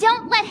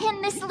 Don't let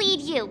him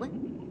mislead you!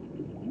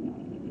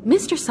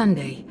 Mr.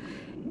 Sunday,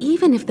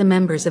 even if the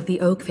members of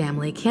the Oak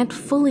family can't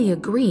fully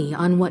agree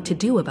on what to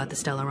do about the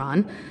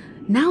Stellaron,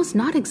 now's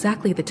not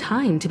exactly the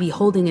time to be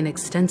holding an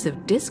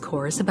extensive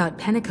discourse about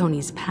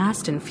Penacony's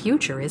past and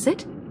future, is it?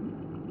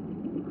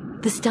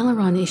 The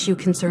Stellaron issue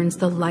concerns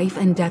the life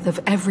and death of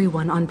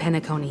everyone on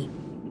Penacony.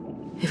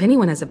 If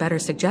anyone has a better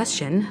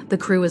suggestion, the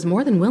crew is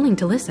more than willing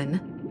to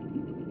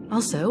listen.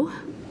 Also,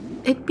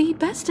 it'd be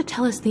best to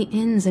tell us the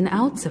ins and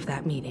outs of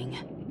that meeting.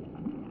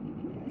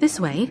 This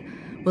way,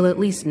 we'll at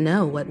least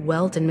know what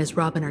Welt and Miss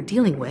Robin are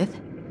dealing with,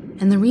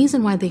 and the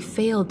reason why they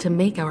failed to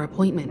make our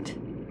appointment.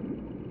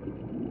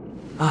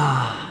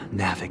 Ah,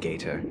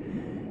 Navigator.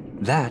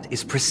 That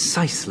is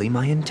precisely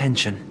my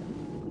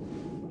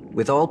intention.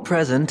 With all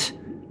present,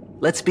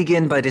 let's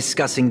begin by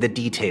discussing the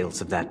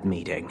details of that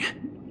meeting.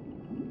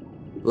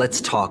 Let's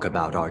talk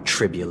about our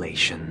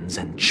tribulations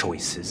and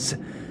choices,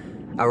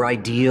 our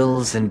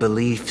ideals and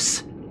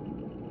beliefs,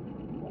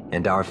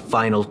 and our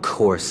final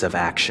course of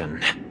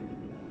action.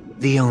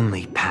 The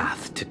only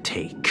path to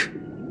take.